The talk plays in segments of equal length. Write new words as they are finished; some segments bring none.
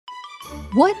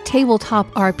What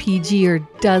tabletop RPGer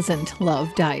doesn't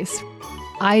love dice?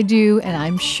 I do, and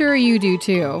I'm sure you do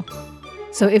too.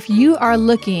 So if you are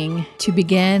looking to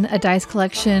begin a dice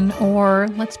collection, or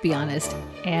let's be honest,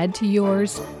 add to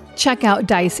yours, check out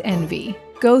Dice Envy.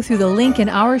 Go through the link in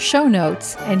our show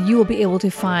notes and you will be able to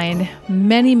find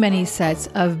many, many sets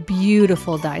of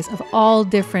beautiful dice of all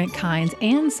different kinds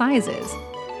and sizes.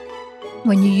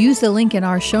 When you use the link in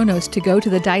our show notes to go to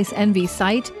the Dice Envy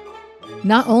site,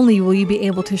 not only will you be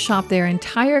able to shop their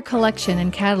entire collection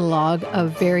and catalog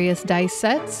of various dice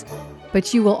sets,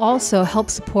 but you will also help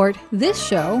support this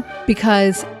show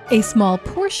because a small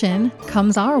portion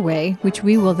comes our way, which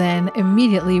we will then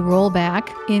immediately roll back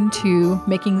into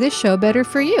making this show better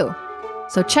for you.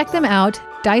 So check them out,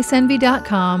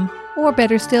 diceenvy.com, or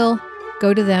better still,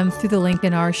 go to them through the link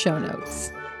in our show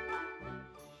notes.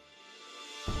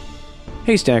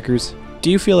 Hey Stackers,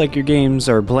 do you feel like your games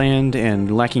are bland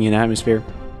and lacking in atmosphere?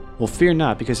 Well, fear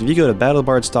not, because if you go to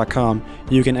battlebards.com,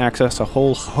 you can access a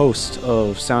whole host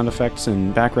of sound effects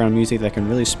and background music that can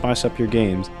really spice up your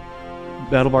games.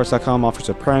 Battlebards.com offers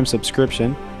a Prime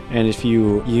subscription, and if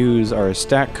you use our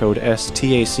stack code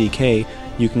STACK,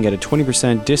 you can get a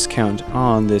 20% discount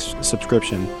on this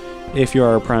subscription. If you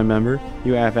are a Prime member,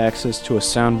 you have access to a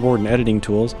soundboard and editing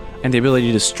tools, and the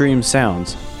ability to stream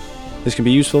sounds. This can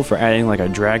be useful for adding like a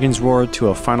dragon's roar to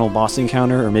a final boss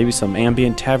encounter, or maybe some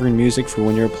ambient tavern music for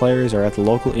when your players are at the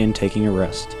local inn taking a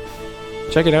rest.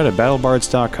 Check it out at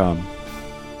battlebards.com.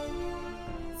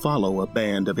 Follow a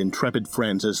band of intrepid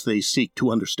friends as they seek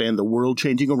to understand the world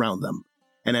changing around them,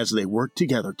 and as they work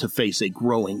together to face a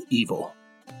growing evil.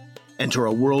 Enter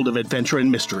a world of adventure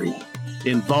and mystery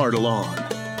in Vardalon.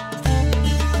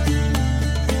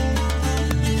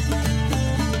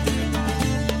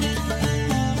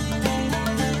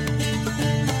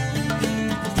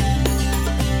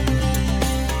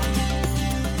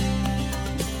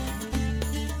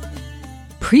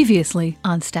 Previously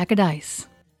on Stack of Dice.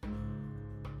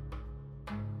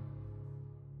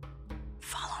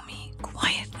 Follow me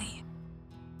quietly.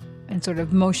 And sort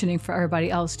of motioning for everybody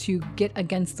else to get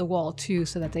against the wall too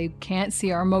so that they can't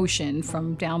see our motion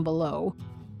from down below.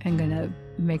 I'm gonna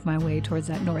make my way towards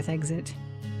that north exit.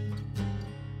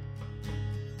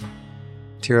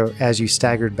 Tiro, as you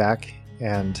staggered back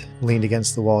and leaned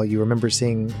against the wall, you remember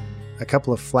seeing a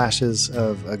couple of flashes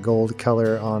of a gold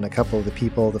color on a couple of the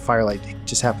people. The firelight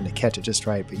just happened to catch it just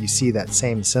right, but you see that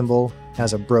same symbol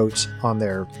as a brooch on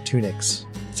their tunics.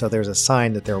 So there's a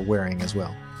sign that they're wearing as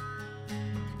well.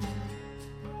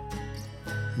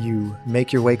 You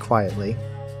make your way quietly,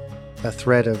 a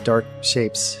thread of dark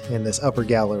shapes in this upper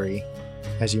gallery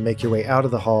as you make your way out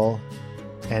of the hall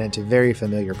and into very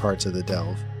familiar parts of the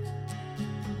delve.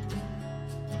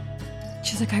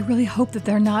 She's like, I really hope that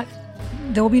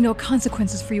there will be no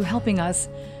consequences for you helping us,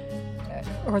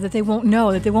 or that they won't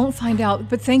know, that they won't find out,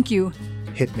 but thank you.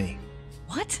 Hit me.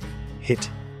 What? Hit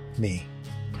me.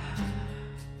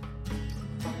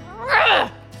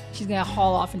 She's gonna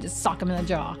haul off and just sock him in the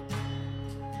jaw.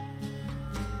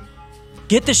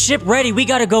 Get the ship ready, we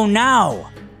gotta go now!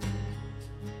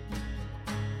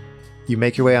 You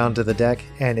make your way onto the deck,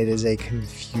 and it is a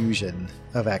confusion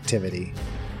of activity.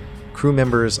 Crew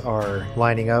members are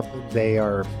lining up. They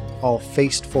are all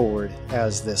faced forward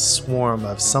as this swarm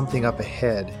of something up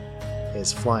ahead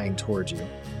is flying towards you.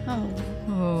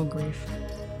 Oh, grief.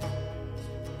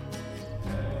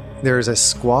 There is a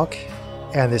squawk,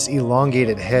 and this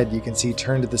elongated head you can see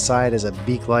turned to the side as a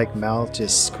beak-like mouth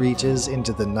just screeches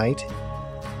into the night.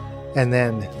 And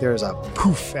then there's a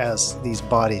poof as these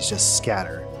bodies just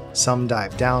scatter. Some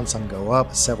dive down, some go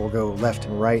up, several go left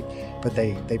and right, but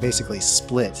they basically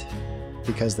split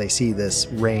because they see this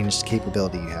ranged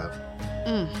capability you have.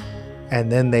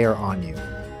 And then they are on you.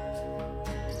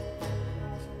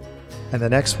 And the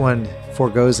next one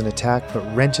forgoes an attack, but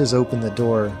wrenches open the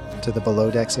door to the below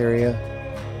decks area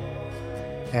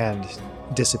and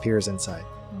disappears inside.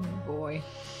 Oh, boy.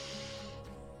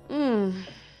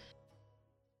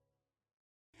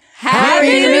 Happy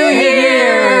New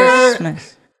Year!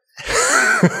 Nice.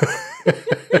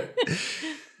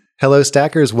 Hello,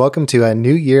 Stackers. Welcome to a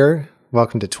new year.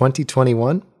 Welcome to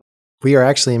 2021. We are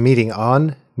actually meeting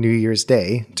on New Year's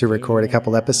Day to record a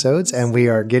couple episodes, and we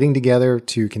are getting together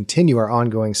to continue our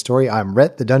ongoing story. I'm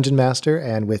Rhett, the Dungeon Master,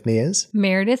 and with me is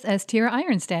Meredith as Tira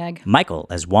Ironstag. Michael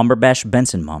as Womberbash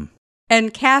Benson Mom.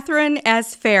 And Catherine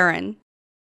as Farron.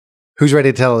 Who's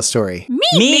ready to tell a story?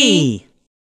 Me!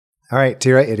 All right,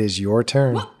 Tira, it is your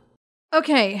turn.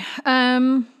 Okay,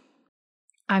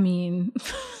 I mean,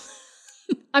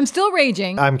 I'm still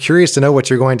raging. I'm curious to know what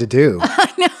you're going to do.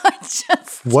 I know, it's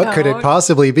just What could it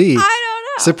possibly be? I don't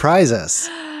know. Surprise us.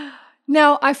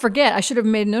 Now, I forget. I should have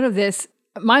made note of this.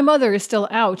 My mother is still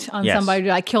out on Yes. somebody.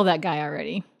 Did I kill that guy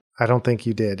already? I don't think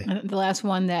you did. The last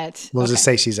one that... We'll okay. just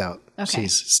say she's out. Okay.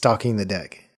 She's stalking the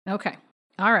deck. Okay.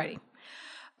 Alrighty.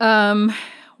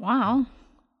 Wow.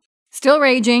 Still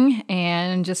raging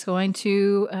and just going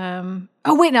to...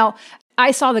 Oh, wait, now.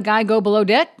 I saw the guy go below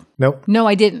deck? Nope. No,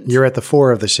 I didn't. You're at the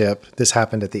fore of the ship. This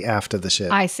happened at the aft of the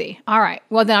ship. I see. All right.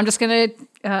 Well, then I'm just going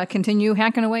to continue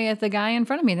hacking away at the guy in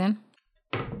front of me then.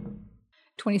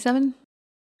 27?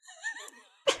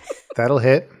 That'll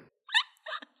hit.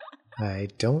 I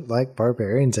don't like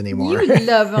barbarians anymore. You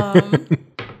love them.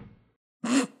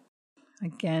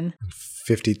 Again.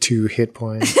 52 hit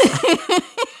points.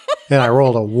 And I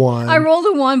rolled a 1. I rolled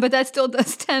a 1, but that still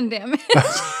does 10 damage.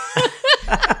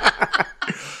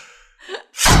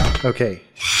 Okay.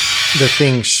 The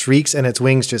thing shrieks and its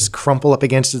wings just crumple up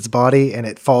against its body and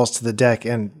it falls to the deck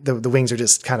and the wings are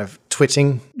just kind of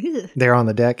twitching there on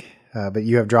the deck. But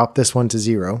you have dropped this one to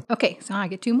 0. Okay, so I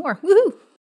get 2 more. Woohoo!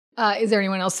 Is there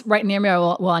anyone else right near me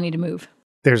or will I need to move?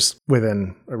 There's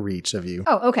within a reach of you.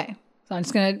 Oh, okay. So I'm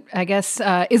just going to, I guess,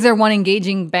 is there one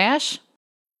engaging bash?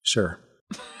 Sure.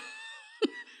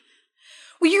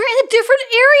 Well, you're in a different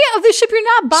area of the ship. You're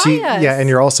not by us. Yeah, and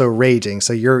you're also raging,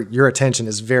 so your attention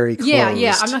is very closed. Yeah. I'm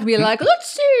not going to be like,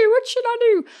 let's see, what should I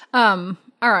do?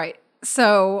 All right.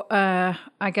 So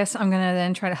I guess I'm going to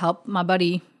then try to help my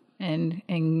buddy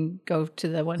and go to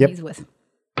the one he's with.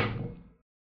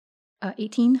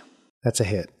 18. That's a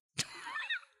hit.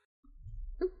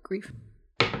 Ooh, grief.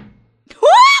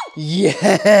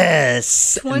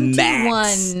 Yes. 21.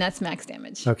 Max. That's max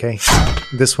damage. Okay.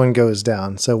 This one goes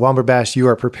down. So Womberbash, you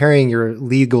are preparing your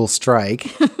legal strike.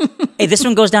 Hey, this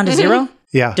one goes down to 0?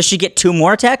 Yeah. Does she get 2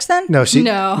 more attacks then? No, she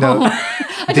No.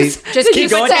 Just keep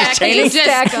going, it just stacking. chaining.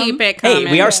 Just keep it coming.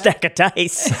 Hey, we are stack of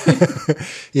dice.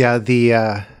 Yeah,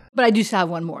 the But I do still have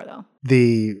one more, though.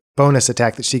 the bonus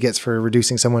attack that she gets for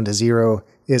reducing someone to 0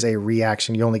 is a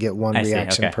reaction. You only get one I see.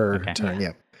 reaction Okay. per Okay. turn.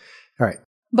 Yep. All right.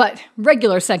 But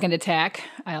regular second attack,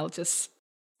 I'll just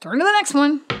turn to the next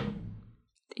one.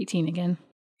 18 again.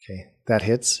 Okay. That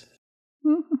hits.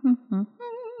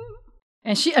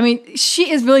 And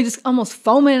she is really just almost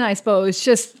foaming, I suppose.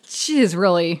 She is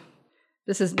really,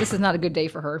 this is not a good day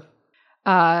for her.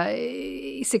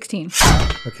 16.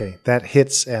 Okay. That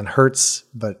hits and hurts,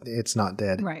 but it's not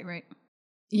dead. Right.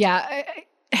 Yeah,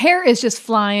 hair is just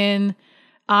flying.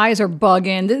 Eyes are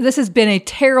bugging. This has been a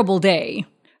terrible day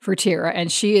for Tira,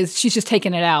 and she's just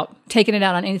taking it out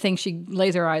on anything she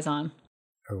lays her eyes on.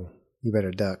 Oh, you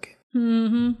better duck.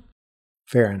 Mm-hmm.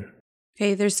 Farron.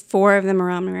 Okay, there's 4 of them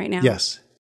around me right now. Yes.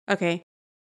 Okay.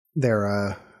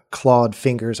 Their clawed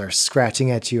fingers are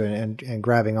scratching at you and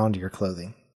grabbing onto your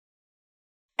clothing.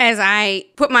 As I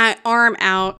put my arm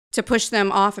out to push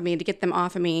them off of me, to get them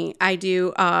off of me, I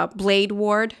do Blade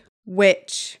Ward,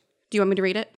 which, do you want me to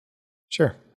read it?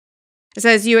 Sure. It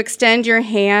says, you extend your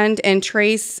hand and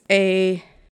trace I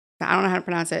don't know how to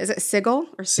pronounce it. Is it sigil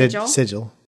or sigil?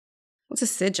 Sigil. What's a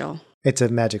sigil? It's a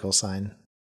magical sign.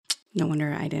 No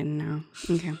wonder I didn't know.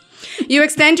 Okay. You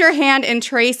extend your hand and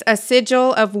trace a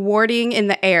sigil of warding in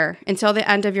the air. Until the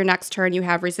end of your next turn, you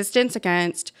have resistance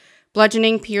against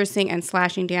bludgeoning, piercing, and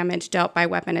slashing damage dealt by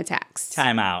weapon attacks.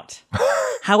 Time out.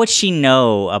 How would she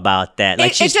know about that?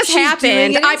 It just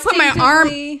happened. I put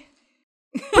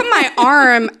my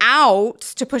arm out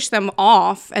to push them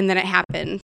off, and then it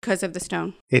happened because of the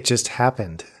stone. It just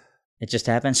happened. It just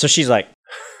happened. So she's like,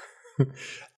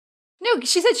 No,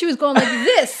 she said she was going like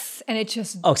this, and it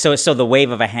just... oh, so the wave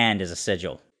of a hand is a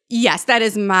sigil. Yes, that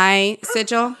is my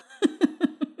sigil.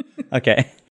 Okay.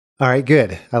 All right,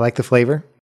 good. I like the flavor.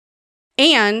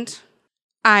 And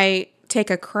I take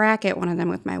a crack at one of them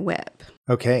with my whip.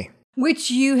 Okay.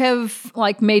 Which you have,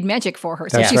 made magic for her.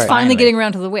 So That's she's right. finally Finally. getting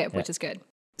around to the whip, which is good.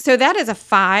 So that is a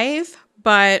 5,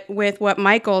 but with what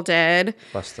Michael did,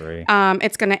 +3.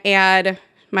 it's going to add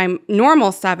my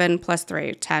normal 7 plus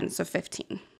 3, 10, so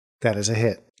 15. That is a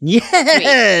hit.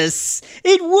 Yes!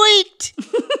 It worked!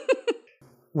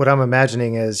 What I'm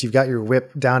imagining is you've got your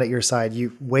whip down at your side.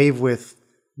 You wave with,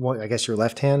 I guess, your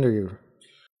left hand, or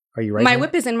are you right? My hand?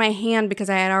 whip is in my hand because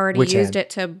I had already Which used hand? it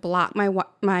to block my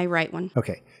right one.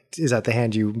 Okay. Is that the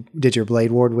hand you did your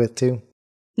blade ward with too?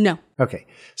 No. Okay.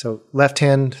 So left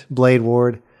hand, blade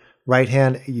ward. Right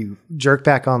hand, you jerk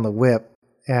back on the whip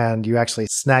and you actually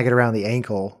snag it around the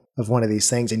ankle of one of these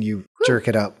things and you jerk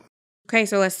it up. Okay,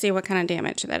 so let's see what kind of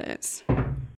damage that is.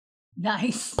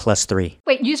 Nice. +3.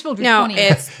 Wait, you just rolled your No, 20.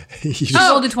 it's You You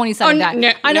rolled a 27 die. I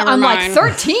know, never I'm mind.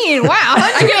 like, 13? Wow.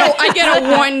 I get a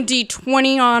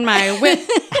 1d20 on my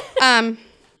whip.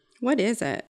 What is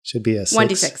it? should be a 6.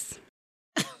 1d6.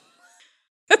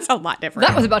 That's a lot different.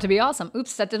 That was about to be awesome.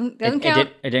 Oops, that doesn't count.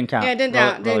 It didn't count. Yeah, it didn't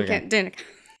count. Roll Didn't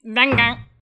again. count.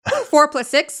 4 plus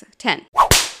 6, 10.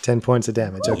 10 points of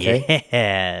damage, okay?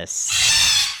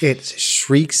 Yes. It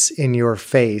shrieks in your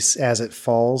face as it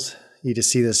falls. You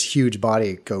just see this huge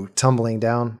body go tumbling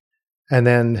down. And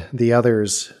then the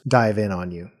others dive in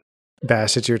on you.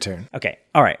 Bash, it's your turn. Okay.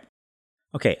 All right.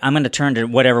 Okay. I'm going to turn to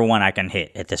whatever one I can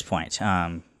hit at this point,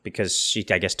 because she,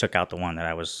 I guess, took out the one that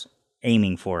I was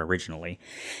aiming for originally.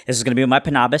 This is going to be my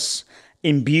Panabis,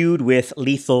 imbued with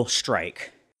lethal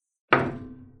strike. What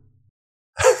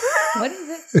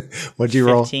is it? What'd you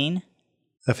roll? 15.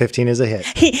 A 15 is a hit.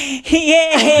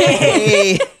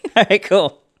 Yay! All right,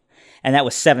 cool. And that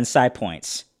was 7 side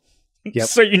points. Yep.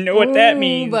 So you know what that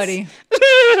means, buddy.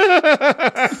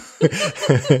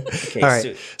 Okay, All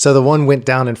right. So the one went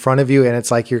down in front of you, and it's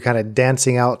like you're kind of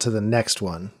dancing out to the next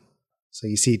one. So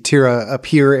you see Tira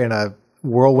appear in a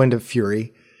whirlwind of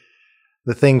fury.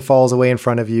 The thing falls away in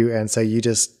front of you, and so you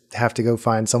just have to go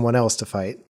find someone else to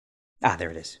fight. Ah, there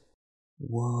it is.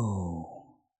 Whoa.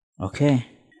 Okay. 1,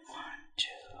 2,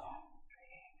 3,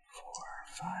 4,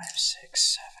 5,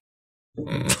 6,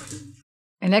 7.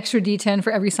 An extra D10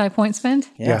 for every side point spent?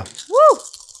 Yeah. Woo!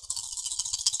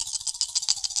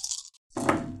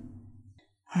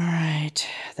 All right.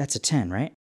 That's a 10,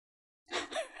 right?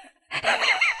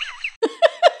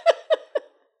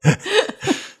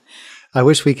 I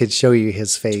wish we could show you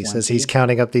his face 20. as he's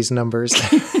counting up these numbers.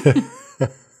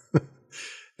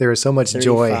 There is so much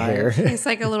joy 35. here. It's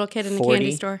like a little kid in a 40.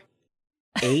 candy store.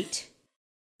 8.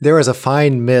 There is a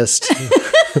fine mist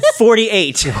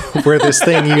 48. where this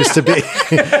thing used to be.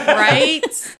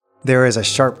 Right? There is a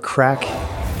sharp crack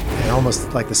and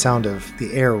almost like the sound of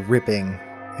the air ripping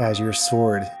as your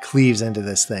sword cleaves into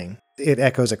this thing. It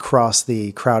echoes across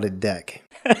the crowded deck.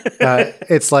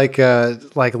 It's like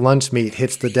lunch meat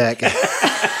hits the deck.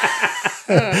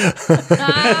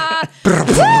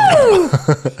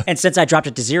 And since I dropped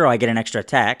it to 0, I get an extra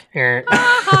attack.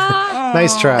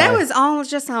 Nice try. That was all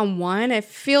just on one. It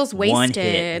feels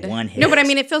wasted. One hit. No, but I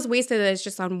mean, it feels wasted that it's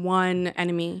just on one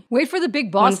enemy. Wait for the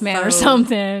big boss One man foe. or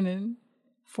something. And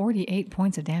 48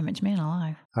 points of damage, man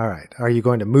alive. All right. Are you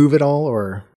going to move at all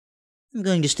or? I'm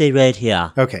going to stay right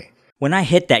here. Okay. When I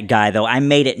hit that guy, though, I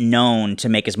made it known to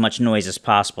make as much noise as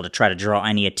possible to try to draw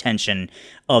any attention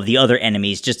of the other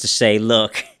enemies, just to say,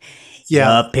 look,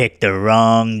 Yeah. you picked the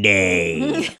wrong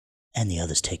day. And the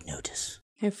others take notice.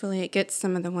 Hopefully it gets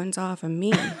some of the ones off of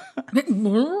me.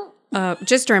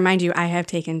 Just to remind you, I have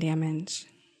taken damage.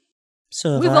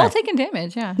 So We've all taken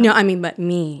damage, yeah. No, I mean, but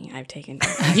me, I've taken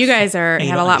damage. You guys have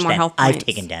a lot more health points. I've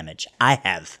taken damage. I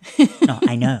have. No,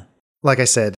 I know. Like I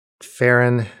said,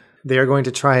 Farron, they are going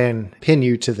to try and pin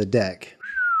you to the deck.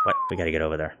 What? We got to get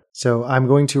over there. So I'm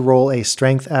going to roll a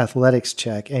strength athletics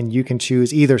check, and you can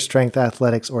choose either strength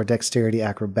athletics or dexterity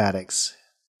acrobatics.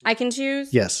 I can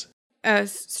choose Yes.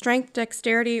 strength,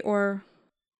 dexterity, or...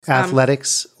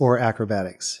 Athletics or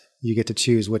acrobatics. You get to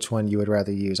choose which one you would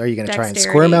rather use. Are you going to try and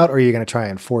Dexterity. squirm out, or are you going to try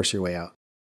and force your way out?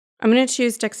 I'm going to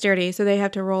choose dexterity, so they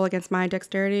have to roll against my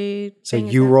dexterity. So thing,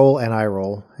 is you that- roll and I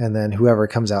roll, and then whoever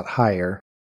comes out higher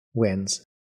wins.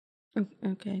 Oh,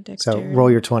 okay, So dexterity.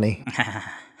 roll your 20.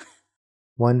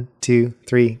 1, 2,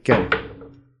 3, go.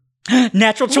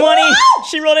 Natural 20!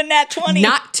 She rolled a nat 20!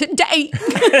 Not today.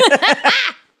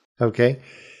 Okay.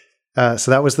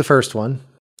 So that was the first one.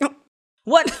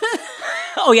 What?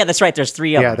 Oh, yeah, that's right. There's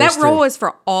 3 of Yeah, them. there's That roll 3. was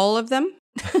for all of them.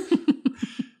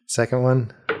 Second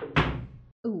one.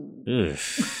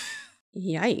 Oof.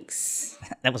 Yikes.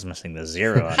 That was missing the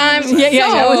 0. on yeah, the side. yeah,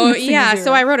 I was missing a so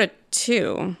 0. I wrote a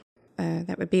 2.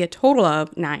 That would be a total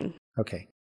of 9. Okay.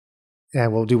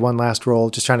 And we'll do one last roll,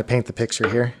 just trying to paint the picture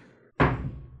here.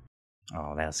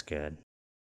 Oh, that's good.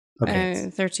 Okay.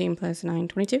 13 plus 9,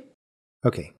 22.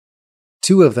 Okay.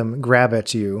 2 of them grab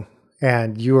at you,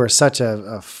 and you are such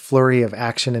a flurry of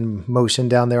action and motion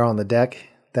down there on the deck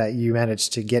that you manage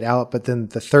to get out, but then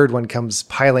the third one comes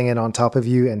piling in on top of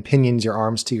you and pinions your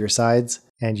arms to your sides,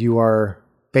 and you are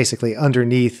basically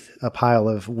underneath a pile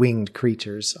of winged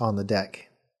creatures on the deck.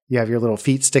 You have your little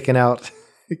feet sticking out,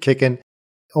 kicking.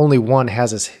 Only one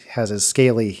has his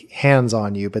scaly hands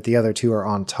on you, but the other 2 are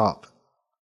on top.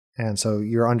 And so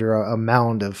you're under a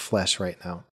mound of flesh right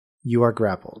now. You are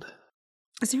grappled.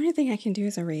 Is there anything I can do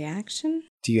as a reaction?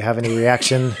 Do you have any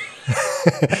reaction?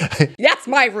 That's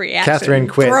my reaction. Catherine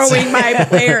quits. Throwing my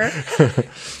player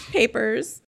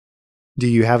papers. Do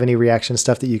you have any reaction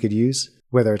stuff that you could use?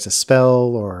 Whether it's a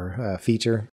spell or a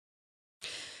feature?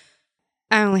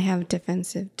 I only have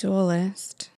defensive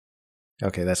duelist.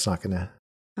 Okay, that's not going to...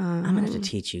 I'm going to have to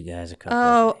teach you guys a couple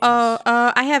Oh, of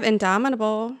things. I have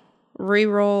indomitable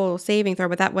re-roll saving throw,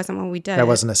 but that wasn't what we did. That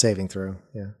wasn't a saving throw.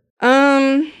 Yeah.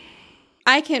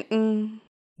 I can.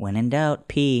 When in doubt,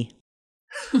 pee.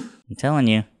 I'm telling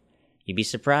you, you'd be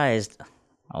surprised.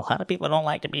 A lot of people don't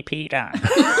like to be peed on.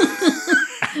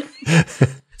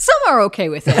 Some are okay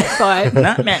with it, but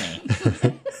Not many.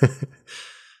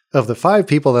 Of the 5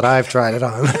 people that I've tried it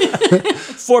on,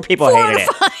 4 people hated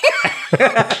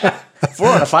it. 4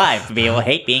 out of 5 people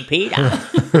hate being peed on.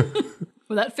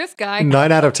 well, that 5th guy.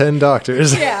 9 out of 10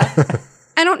 doctors. Yeah.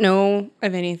 I don't know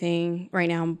of anything right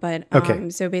now, but Okay.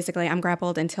 So basically, I'm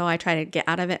grappled until I try to get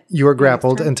out of it. You are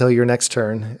grappled turn? until your next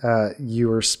turn.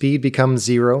 Your speed becomes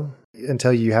 0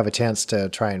 until you have a chance to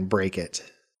try and break it.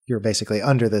 You're basically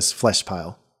under this flesh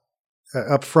pile.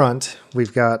 Up front,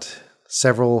 we've got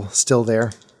several still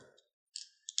there.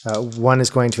 One is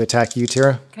going to attack you,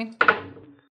 Tira. Okay.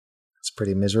 It's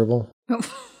pretty miserable.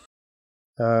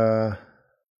 Oh.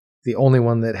 The only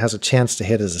one that has a chance to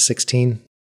hit is a 16.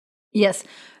 Yes.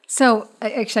 So,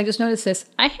 actually, I just noticed this.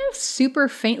 I have super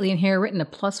faintly in here written a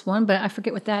 +1, but I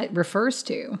forget what that refers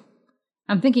to.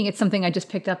 I'm thinking it's something I just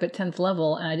picked up at 10th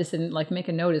level, and I just didn't make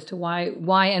a note as to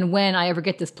why and when I ever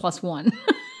get this +1.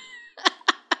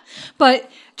 But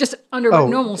just under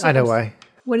normal circumstances. I know why.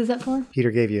 What is that for? Peter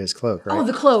gave you his cloak, right? Oh,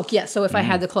 the cloak. Yes. So if I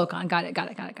had the cloak on, got it.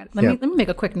 Let me make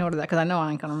a quick note of that because I know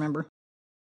I ain't gonna remember.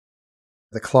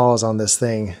 The claws on this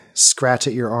thing scratch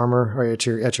at your armor or at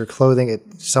your clothing.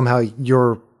 It somehow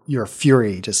your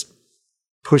fury just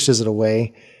pushes it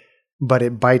away, but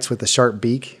it bites with the sharp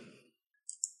beak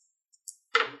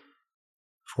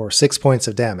for 6 points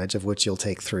of damage, of which you'll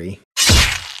take 3.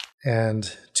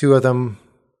 And 2 of them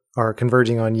are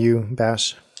converging on you,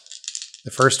 Bash.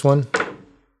 The first one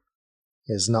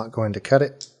is not going to cut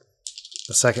it.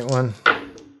 The second one,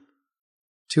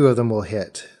 2 of them will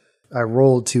hit. I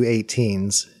rolled 2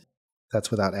 18s.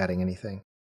 That's without adding anything.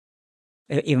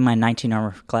 Even my 19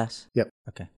 armor class? Yep.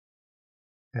 Okay.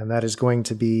 And that is going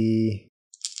to be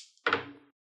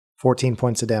 14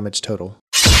 points of damage total.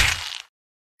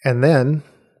 And then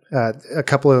a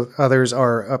couple of others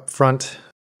are up front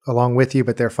along with you,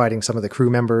 but they're fighting some of the crew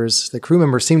members. The crew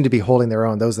members seem to be holding their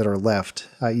own, those that are left.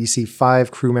 You see 5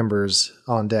 crew members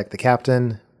on deck. The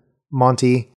captain,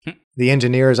 Monty, the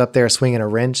engineer is up there swinging a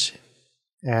wrench,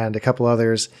 and a couple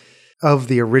others of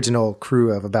the original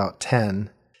crew of about 10.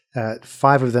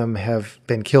 5 of them have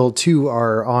been killed. 2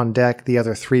 are on deck. The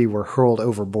other 3 were hurled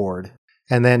overboard.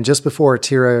 And then just before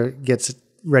Tira gets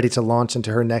ready to launch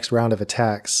into her next round of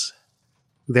attacks,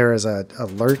 there is a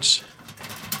lurch,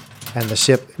 and the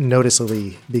ship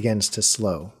noticeably begins to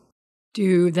slow.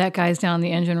 Dude, that guy's down in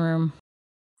the engine room.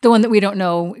 The one that we don't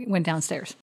know went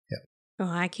downstairs. Yep.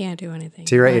 Oh, I can't do anything.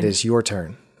 Tira, it is your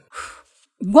turn.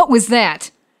 What was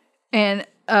that? And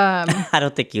I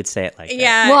don't think you'd say it like that.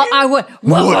 Yeah. well, I would.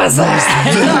 What was that?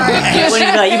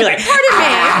 You'd be like,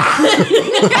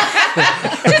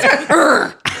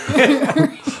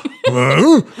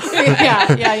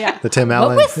 Yeah. The Tim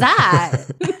Allen. What was that?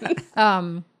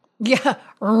 Yeah.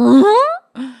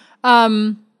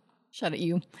 Shut it,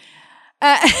 you.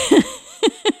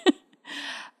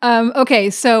 Okay,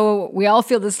 so we all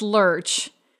feel this lurch,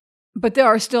 but there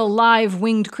are still live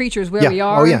winged creatures where we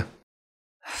are. Oh, yeah.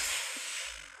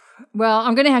 Well,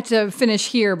 I'm going to have to finish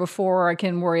here before I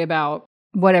can worry about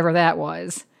whatever that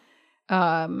was.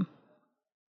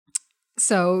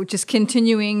 So just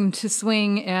continuing to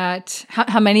swing at...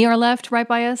 How many are left right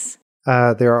by us?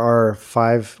 There are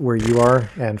 5 where you are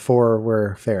and 4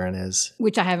 where Farron is.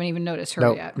 Which I haven't even noticed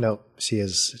her yet. Nope. She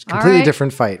is a completely right.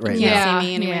 different fight right now. Yeah. see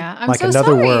me anyway. Yeah. I'm Like so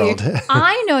another sorry. world.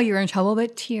 I know you're in trouble,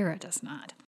 but Tira does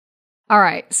not. All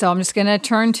right, so I'm just going to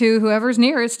turn to whoever's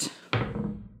nearest.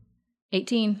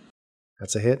 18.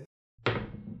 That's a hit.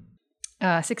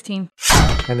 16.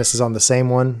 And this is on the same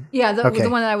one. Yeah, the Okay.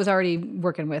 one that I was already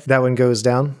working with. That one goes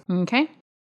down. Okay.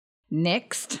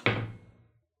 Next.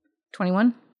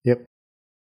 21. Yep.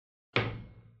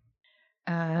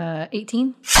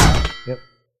 18. Yep.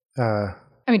 I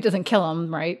mean, it doesn't kill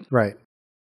him, right? Right.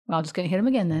 Well, I'm just going to hit him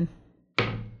again then.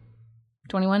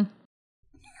 21.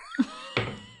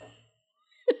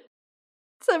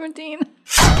 17.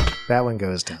 That one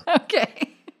goes down.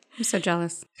 Okay. I'm so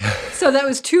jealous. So that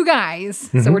was 2 guys.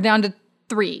 So we're down to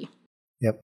 3.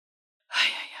 Yep.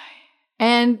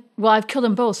 And, well, I've killed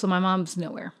them both, so my mom's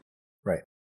nowhere. Right.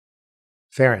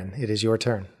 Farron, it is your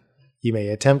turn. You may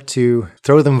attempt to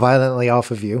throw them violently off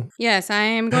of you. Yes, I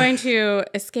am going to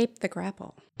escape the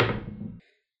grapple.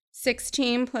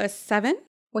 16 plus 7.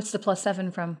 What's the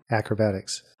 +7 from?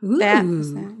 Acrobatics. Ooh.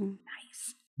 Nice.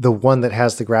 The one that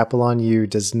has the grapple on you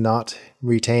does not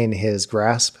retain his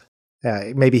grasp,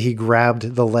 Maybe he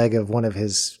grabbed the leg of one of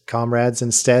his comrades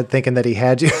instead, thinking that he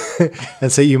had you.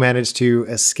 And so you managed to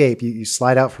escape. You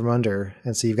slide out from under.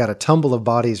 And so you've got a tumble of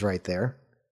bodies right there.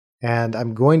 And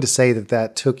I'm going to say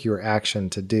that took your action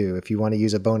to do. If you want to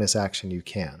use a bonus action, you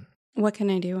can. What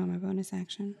can I do on my bonus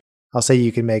action? I'll say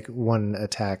you can make one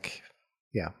attack.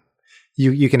 Yeah.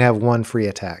 You can have one free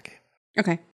attack.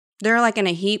 Okay. They're like in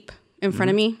a heap in front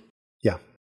of me. Yeah.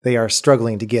 They are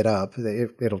struggling to get up.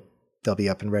 They'll be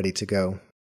up and ready to go.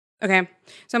 Okay.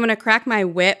 So I'm going to crack my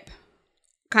whip,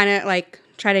 kind of like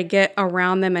try to get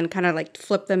around them and kind of like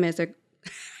flip them as a...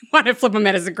 I want to flip them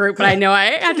as a group, but I know I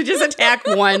have to just attack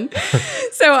one.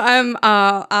 So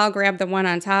I'll grab the one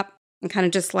on top and kind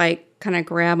of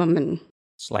grab them and...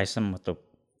 Slice them with the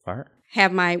part?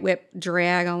 Have my whip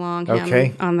drag along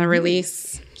him on the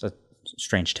release. It's a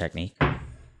strange technique.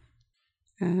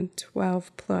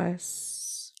 12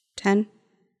 plus 10,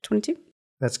 22.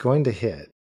 That's going to hit.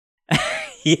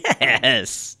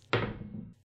 Yes.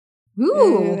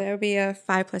 Ooh. That would be a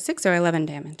 5 plus 6, so 11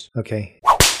 damage. Okay.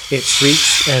 It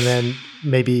shrieks and then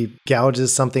maybe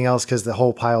gouges something else because the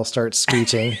whole pile starts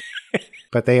screeching.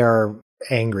 But they are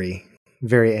angry.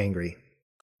 Very angry.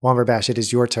 Womberbash, it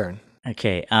is your turn.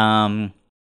 Okay. I'm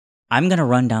going to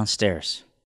run downstairs.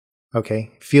 Okay.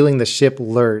 Feeling the ship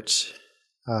lurch,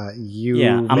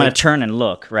 I'm going to turn and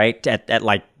look, right, at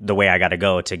like the way I got to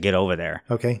go to get over there.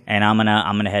 Okay. And I'm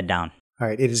going to head down. All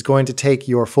right. It is going to take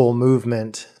your full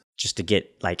movement. Just to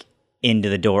get like into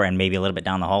the door and maybe a little bit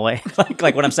down the hallway.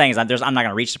 like what I'm saying is I'm not going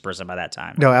to reach the person by that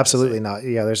time. No, absolutely not.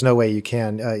 Yeah, there's no way you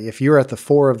can. If you're at the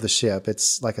fore of the ship,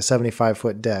 it's like a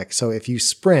 75-foot deck. So if you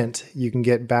sprint, you can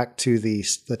get back to the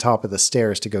top of the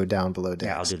stairs to go down below decks.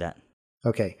 Yeah, I'll do that.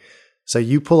 Okay. So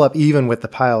you pull up even with the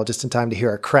pile just in time to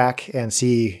hear a crack and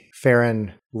see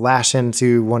Farron lash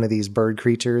into one of these bird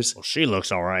creatures. Well, she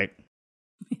looks all right.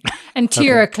 And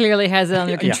Tira clearly has it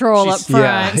under control up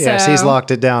front. Yeah, she's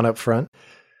locked it down up front.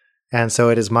 And so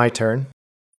it is my turn.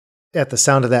 At the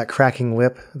sound of that cracking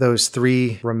whip, those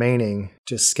 3 remaining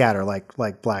just scatter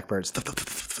like blackbirds.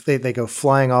 They go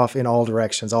flying off in all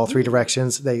directions, all 3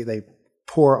 directions. They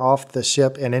pour off the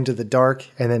ship and into the dark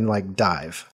and then like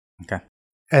dive. Okay.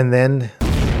 And then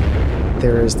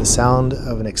there is the sound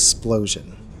of an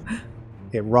explosion.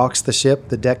 It rocks the ship,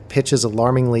 the deck pitches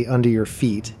alarmingly under your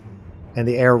feet, and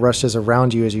the air rushes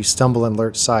around you as you stumble and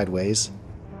lurch sideways.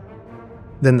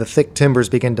 Then the thick timbers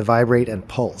begin to vibrate and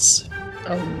pulse.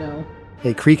 Oh no.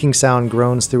 A creaking sound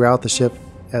groans throughout the ship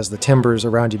as the timbers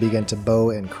around you begin to bow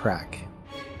and crack.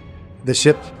 The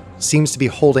ship seems to be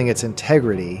holding its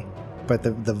integrity, but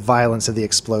the violence of the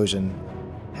explosion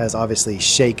has obviously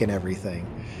shaken everything.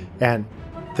 And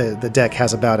the deck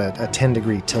has about a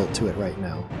 10-degree tilt to it right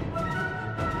now.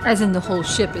 As in the whole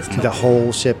ship is tilted. The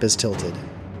whole ship is tilted.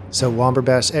 So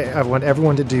Womberbash, I want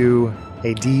everyone to do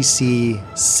a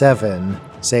DC 7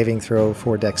 saving throw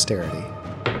for dexterity.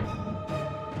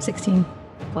 16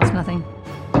 plus nothing.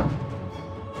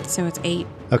 So it's 8.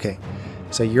 Okay,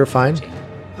 so you're fine?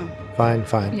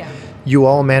 Fine. Yeah. You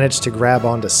all managed to grab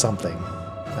onto something.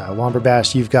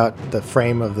 Womberbash, you've got the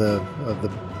frame of the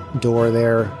door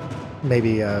there.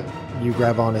 Maybe you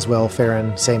grab on as well,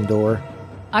 Farron, same door.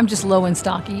 I'm just low and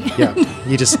stocky. Yeah,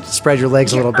 you just spread your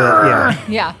legs a little bit. Yeah,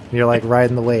 Yeah. you're like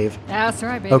riding the wave. That's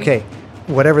right, baby. Okay,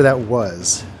 whatever that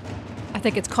was, I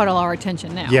think it's caught all our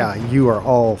attention now. yeah, you are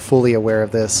all fully aware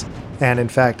of this. And in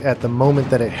fact, at the moment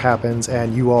that it happens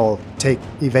and you all take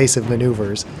evasive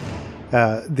maneuvers,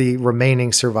 the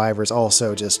remaining survivors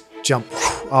also just jump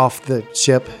off the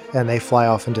ship and they fly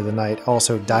off into the night,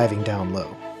 also diving down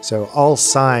low. So all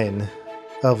sign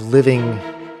of living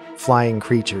flying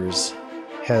creatures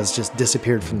has just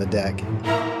disappeared from the deck.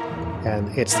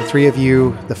 And it's the 3 of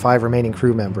you, the 5 remaining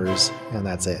crew members, and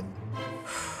that's it.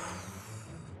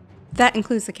 That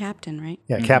includes the captain, right?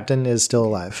 Yeah, Captain is still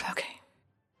alive. Okay.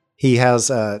 He has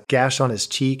a gash on his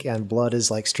cheek and blood is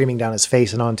like streaming down his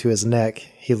face and onto his neck.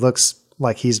 He looks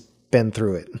like he's been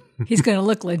through it. He's going to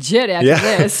look legit after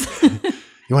Yeah. this.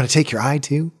 You want to take your eye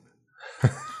too?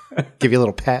 Give you a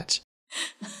little patch?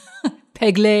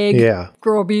 Peg leg. Yeah.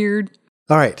 Grow a beard.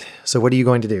 All right. So what are you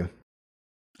going to do?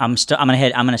 I'm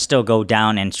gonna still go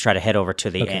down and try to head over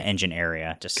to the engine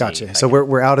area to see. Gotcha. So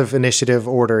we're out of initiative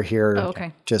order here. Oh,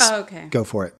 okay. Just okay. go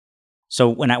for it. So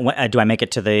when do I make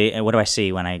it to the? What do I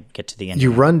see when I get to the engine?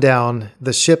 You run down.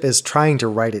 The ship is trying to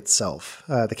right itself.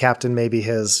 The captain maybe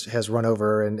has run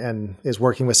over and is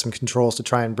working with some controls to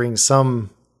try and bring some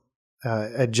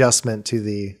adjustment to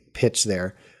the pitch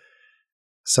there.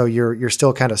 So you're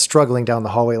still kind of struggling down the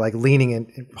hallway, like leaning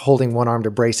and holding one arm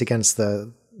to brace against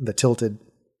the tilted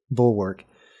bulwark.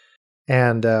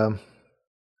 And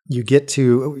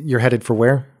You're headed for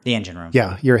where? The engine room.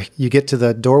 Yeah, you get to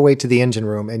the doorway to the engine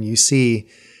room, and you see,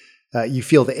 you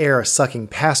feel the air sucking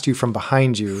past you from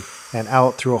behind you and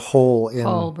out through a hole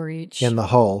Hull breach. in the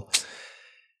hull.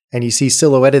 And you see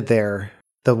silhouetted there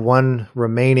the one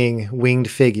remaining winged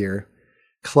figure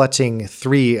clutching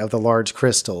 3 of the large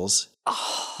crystals.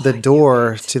 The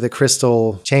door to the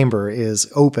crystal chamber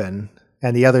is open,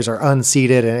 and the others are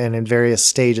unseated and in various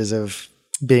stages of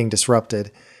being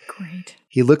disrupted. Great.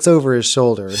 He looks over his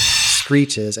shoulder,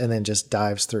 screeches, and then just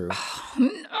dives through.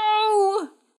 No!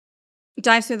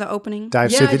 Dives through the opening.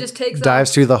 Dives Yeah, through it just takes dives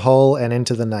off. through the hull and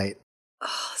into the night.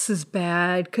 This is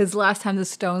bad, because last time the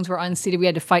stones were unseated, we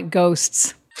had to fight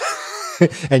ghosts.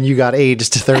 And you got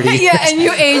aged to 30 years. Yeah, and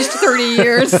you aged 30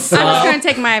 years. I'm just going to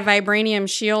take my vibranium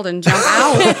shield and jump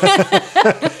out.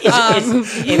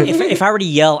 If I were to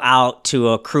yell out to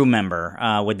a crew member,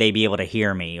 would they be able to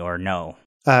hear me or no?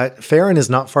 Farron is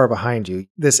not far behind you.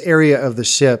 This area of the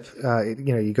ship,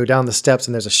 you go down the steps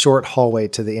and there's a short hallway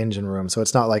to the engine room, so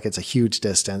it's not like it's a huge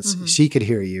distance. Mm-hmm. She could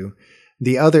hear you.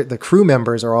 The crew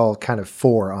members are all kind of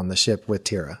 4 on the ship with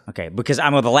Tira. Okay, because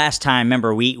the last time,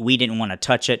 remember, we didn't want to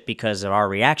touch it because of our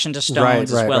reaction to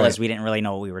stones, as well as we didn't really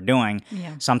know what we were doing.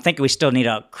 Yeah. So I'm thinking we still need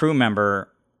a crew member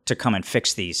to come and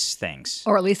fix these things.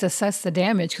 Or at least assess the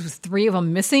damage, because with 3 of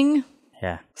them missing,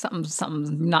 Yeah.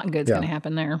 something not good's going to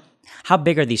happen there. How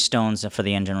big are these stones for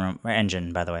the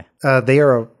engine, by the way? They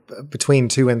are between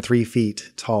 2 and 3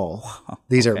 feet tall.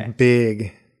 These are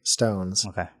big stones.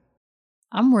 Okay.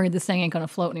 I'm worried this thing ain't going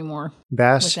to float anymore.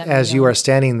 Bash, that as many you on are it.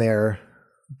 standing there,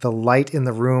 the light in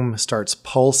the room starts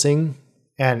pulsing,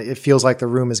 and it feels like the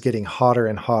room is getting hotter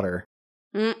and hotter.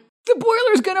 The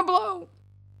boiler's going to blow.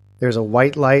 There's a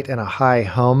white light and a high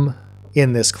hum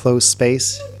in this close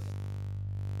space.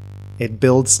 It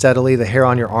builds steadily. The hair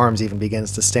on your arms even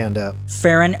begins to stand up.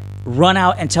 Farron, run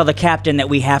out and tell the captain that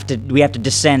we have to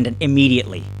descend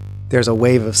immediately. There's a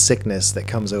wave of sickness that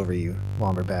comes over you,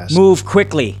 Womberbash. Move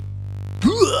quickly.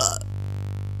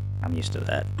 I'm used to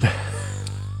that.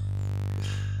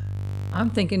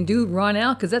 I'm thinking, dude, run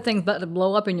out, because that thing's about to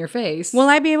blow up in your face. Will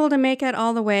I be able to make it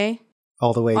all the way?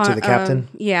 All the way to the captain?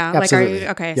 Yeah. Absolutely. Like, are you,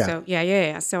 okay. Yeah. So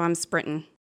yeah. So I'm sprinting.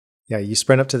 Yeah, you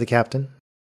sprint up to the captain.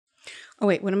 Oh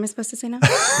wait, what am I supposed to say now?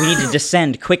 We need to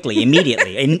descend quickly,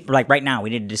 immediately. Like right now.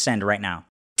 We need to descend right now.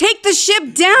 Take the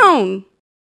ship down.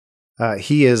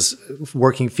 He is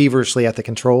working feverishly at the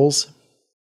controls.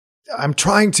 I'm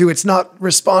trying to. It's not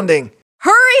responding.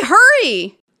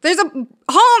 Hurry. There's a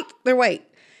honk. Wait.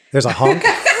 There's a honk.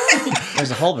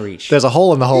 There's a hull breach. There's a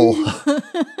hole in the hole.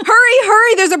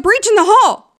 Hurry. There's a breach in the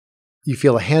hull. You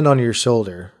feel a hand on your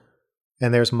shoulder,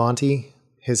 and there's Monty.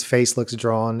 His face looks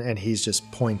drawn, and he's just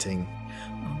pointing.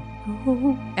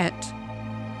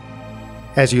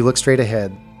 As you look straight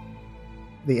ahead,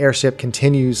 the airship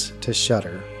continues to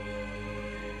shudder.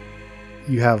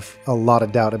 You have a lot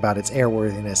of doubt about its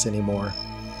airworthiness anymore.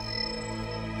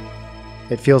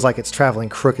 It feels like it's traveling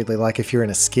crookedly, like if you're in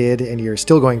a skid and you're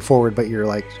still going forward, but you're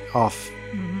like off.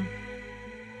 Mm-hmm.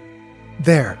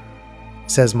 There,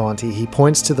 says Monty. He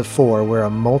points to the fore where a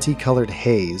multicolored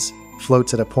haze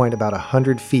floats at a point about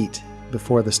 100 feet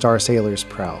before the Star Sailor's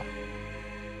prow.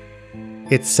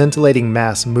 Its scintillating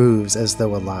mass moves as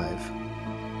though alive.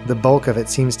 The bulk of it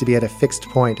seems to be at a fixed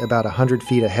point about 100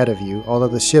 feet ahead of you. Although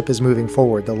the ship is moving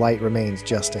forward, the light remains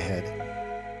just ahead.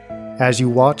 As you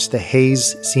watch, the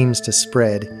haze seems to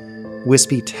spread.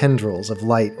 Wispy tendrils of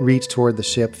light reach toward the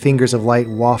ship. Fingers of light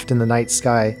waft in the night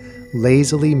sky,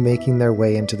 lazily making their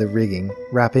way into the rigging,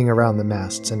 wrapping around the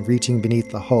masts and reaching beneath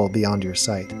the hull beyond your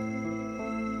sight.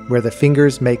 Where the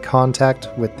fingers make contact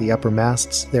with the upper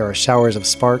masts, there are showers of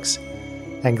sparks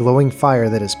and glowing fire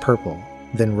that is purple,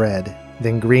 then red,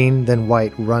 then green, then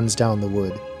white runs down the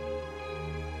wood.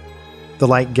 The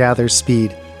light gathers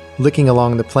speed, licking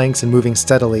along the planks and moving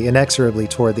steadily, inexorably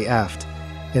toward the aft.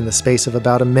 In the space of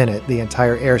about a minute, the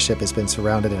entire airship has been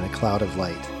surrounded in a cloud of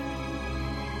light.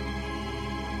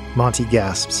 Monty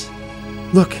gasps.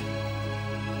 Look!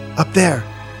 Up there!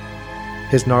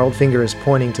 His gnarled finger is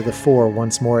pointing to the fore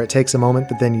once more. It takes a moment,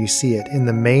 but then you see it. In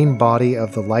the main body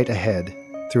of the light ahead,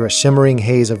 through a shimmering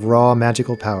haze of raw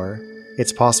magical power,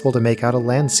 it's possible to make out a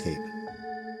landscape.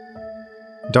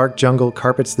 Dark jungle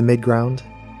carpets the midground.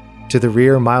 To the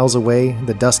rear, miles away,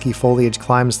 the dusky foliage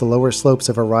climbs the lower slopes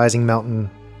of a rising mountain,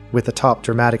 with the top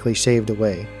dramatically shaved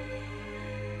away.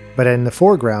 But in the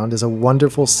foreground is a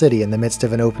wonderful city in the midst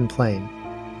of an open plain.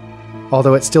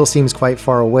 Although it still seems quite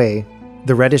far away,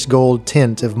 the reddish-gold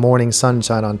tint of morning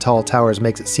sunshine on tall towers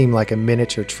makes it seem like a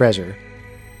miniature treasure.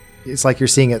 It's like you're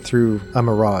seeing it through a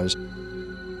mirage.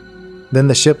 Then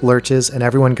the ship lurches and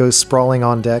everyone goes sprawling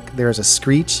on deck. There is a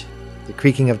screech, The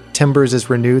creaking of timbers is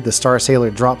renewed. The Star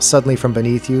Sailor drops suddenly from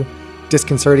beneath you,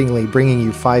 disconcertingly bringing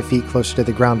you 5 feet closer to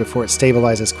the ground before it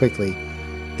stabilizes quickly.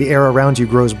 The air around you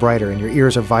grows brighter, and your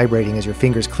ears are vibrating as your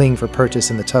fingers cling for purchase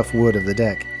in the tough wood of the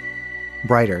deck.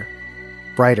 Brighter.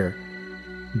 Brighter.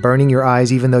 Burning your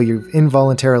eyes even though you've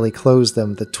involuntarily closed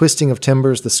them, the twisting of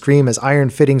timbers, the scream as iron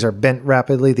fittings are bent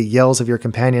rapidly, the yells of your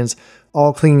companions,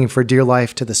 all clinging for dear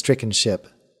life to the stricken ship.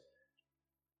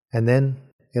 And then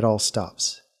it all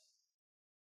stops.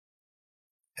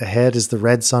 Ahead is the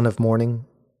red sun of morning,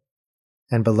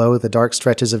 and below the dark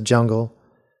stretches of jungle,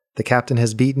 the captain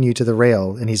has beaten you to the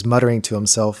rail, and he's muttering to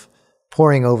himself,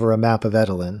 poring over a map of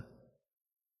Edelin.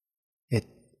 It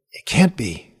can't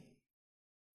be.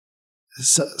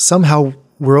 Somehow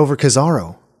we're over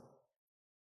Kazaro.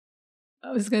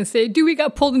 I was going to say, Dewey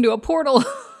got pulled into a portal.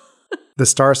 The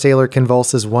Star Sailor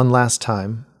convulses one last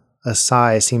time. A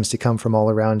sigh seems to come from all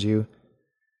around you.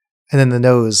 And then the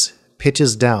nose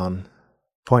pitches down,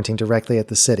 pointing directly at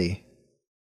the city.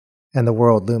 And the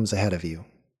world looms ahead of you.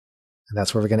 And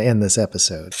that's where we're going to end this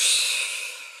episode.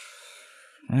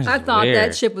 I thought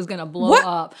that ship was going to blow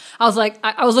up. I was like,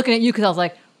 I was looking at you because I was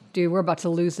like, dude, we're about to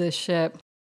lose this ship.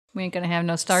 We ain't going to have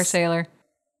no Star Sailor.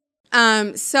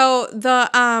 So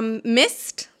the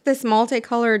mist, this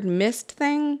multicolored mist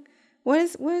thing, what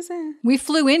is that? We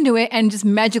flew into it and just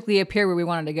magically appeared where we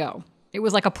wanted to go. It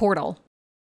was like a portal.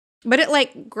 But it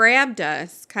like grabbed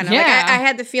us, kind of. Yeah. Like I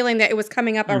had the feeling that it was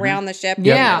coming up around the ship.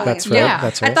 Yeah, that's right. Yeah.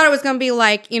 That's right. I thought it was going to be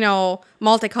like,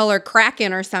 multicolored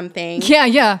Kraken or something.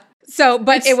 Yeah. So,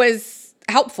 but it was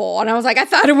helpful, and I was like, I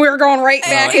thought we were going right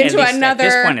back into another.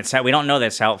 At this point, we don't know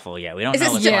that's helpful yet. We don't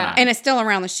know what's going on. And it's still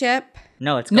around the ship.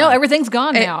 No, it's gone. No, everything's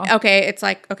gone now. It's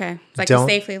like Don't-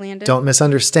 we safely landed. Don't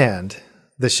misunderstand.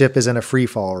 The ship is in a free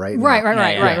fall right now.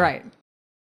 Right.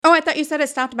 Oh, I thought you said it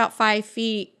stopped about 5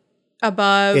 feet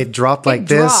above. It dropped like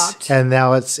this, and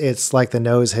now it's like the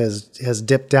nose has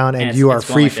dipped down, and you are it's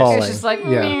going free like this. falling. It's just like,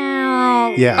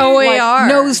 Yeah. Oh, we like are.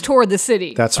 nose toward the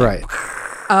city. That's right.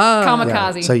 Oh,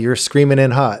 Kamikaze. Yeah. So you're screaming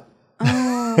in hot.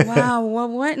 oh wow. Well,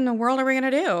 what in the world are we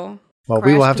going to do? Well,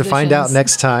 we will Crash have to find out positions.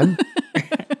 next time.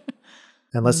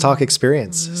 And let's talk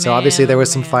experience. So obviously there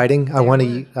was some fighting. I want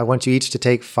you each to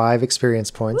take 5 experience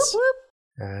points.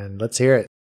 And let's hear it.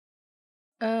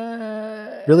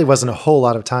 Really wasn't a whole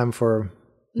lot of time for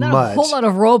Not much. a whole lot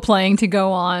of role playing to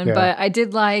go on, Yeah. but I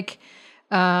did like,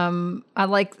 I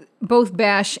like both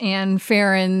Bash and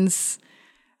Farron's,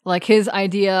 like his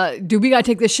idea, dude, we got to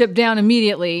take this ship down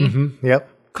immediately. Yep.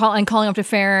 Calling up to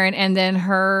Farron, and then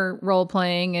her role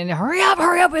playing and hurry up,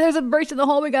 there's a breach in the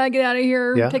hole, we got to get out of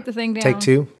here, Yeah. take the thing down. Take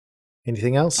 2.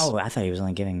 Anything else? Oh, I thought he was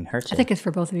only giving her two. I think it's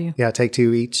for both of you. Yeah, take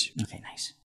 2 each. Okay,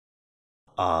 nice.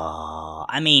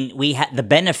 I mean, we had the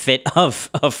benefit of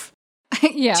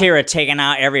Yeah. Tira taking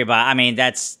out everybody. I mean,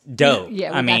 that's dope. Yeah,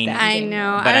 we I got mean, that. I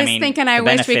know. but I was thinking I the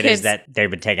wish we benefit could is that they've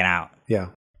been taken out. Yeah.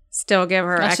 still give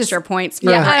her That's extra just- points for,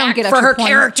 Yeah, her, I don't get for extra her points.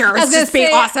 character. I was It's just gonna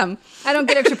being say, awesome. I don't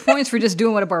get extra points for just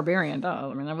doing what a barbarian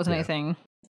does. I mean, that wasn't anything.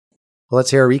 Well,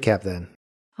 let's hear a recap then.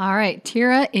 All right.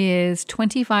 Tira is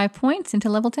 25 points into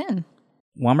level 10.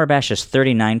 Womberbash is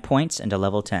 39 points into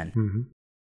level 10. Mm-hmm.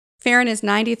 Farron is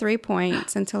 93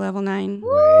 points into level 9. Way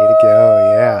to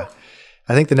go. Yeah.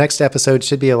 I think the next episode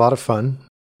should be a lot of fun.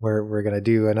 We're going to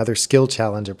do another skill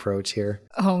challenge approach here.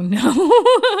 Oh, no.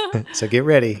 So get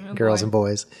ready, Oh, girls boy. and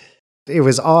boys. It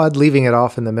was odd leaving it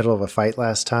off in the middle of a fight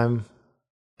last time,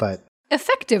 but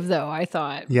Effective, though, I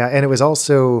thought. yeah, and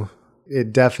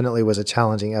it definitely was a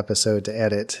challenging episode to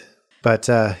edit. But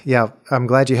yeah, I'm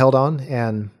glad you held on,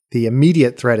 and the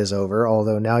immediate threat is over,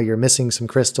 although now you're missing some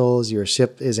crystals, your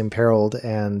ship is imperiled,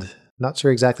 and not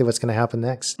sure exactly what's going to happen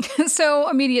next. So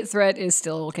immediate threat is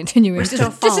still continuing. We're still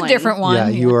just a falling. different one. Yeah,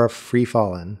 you are free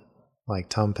fallen, like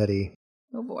Tom Petty.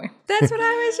 Oh, boy. That's what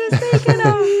I was just thinking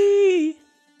of.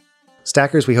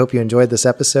 Stackers, we hope you enjoyed this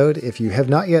episode. If you have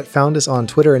not yet found us on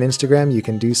Twitter and Instagram, you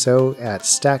can do so at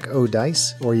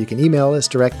stackodice, or you can email us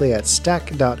directly at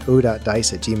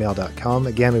stack.o.dice@gmail.com.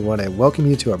 Again, we want to welcome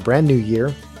you to a brand new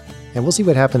year, and we'll see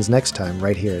what happens next time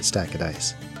right here at Stack of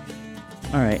Dice.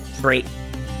 All right, great.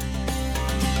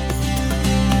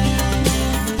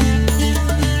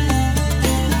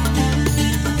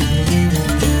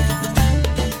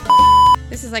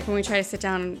 This is like when we try to sit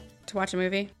down to watch a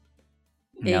movie.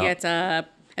 No. He gets up,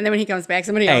 and then when he comes back,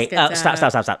 somebody else Hey, gets up.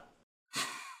 stop.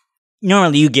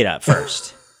 Normally, you get up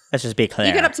first. Let's just be clear.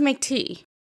 You get up to make tea.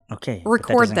 Okay. but that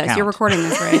Record doesn't this. count. You're recording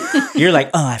this, right? You're like,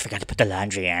 oh, I forgot to put the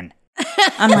laundry in.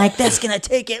 I'm like, that's going to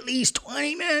take at least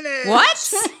 20 minutes.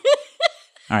 What?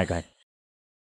 All right, go ahead.